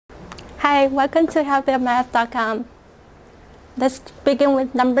Hi, welcome to HealthyMath.com. Let's begin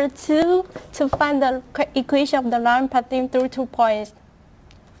with number 2 to find the equation of the line passing through 2 points.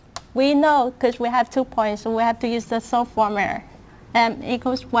 We know because we have 2 points, so we have to use the solve formula. M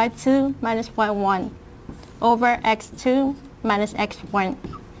equals y2 minus y1 over x2 minus x1.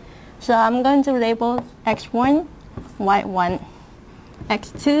 So I'm going to label x1, y1,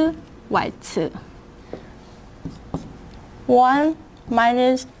 x2, y2. 1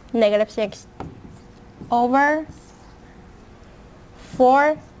 minus -6 over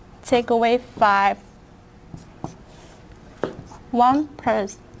 4 take away 5. 1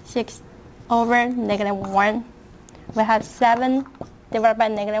 plus 6 over -1. We have 7 divided by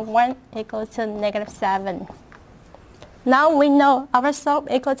 -1 equals to -7. Now we know our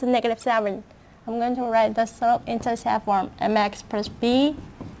slope equals to -7. I'm going to write the slope intercept form, mx plus b,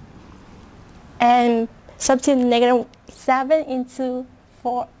 and substitute -7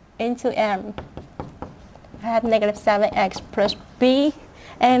 into m. I have -7x plus b,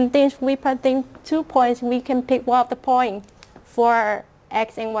 and since we put in 2 points, we can pick one of the points for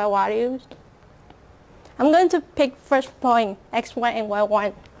x and y values. I'm going to pick first point, x1 and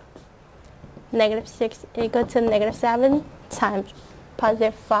y1. -6 equal to -7 times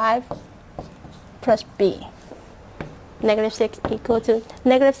 +5 plus b. -6 equal to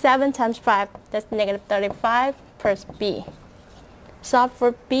 -7 times 5, that's -35 plus b. Solve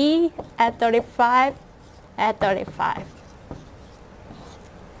for b at 35, at 35.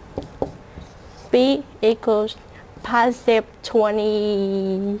 b equals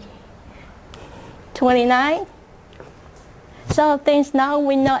 +29. So since now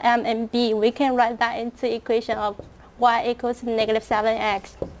we know m and b, we can write that into the equation of y equals to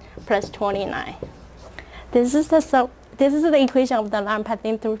 -7x plus 29. This is the equation of the line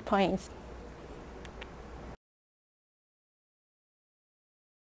passing through points.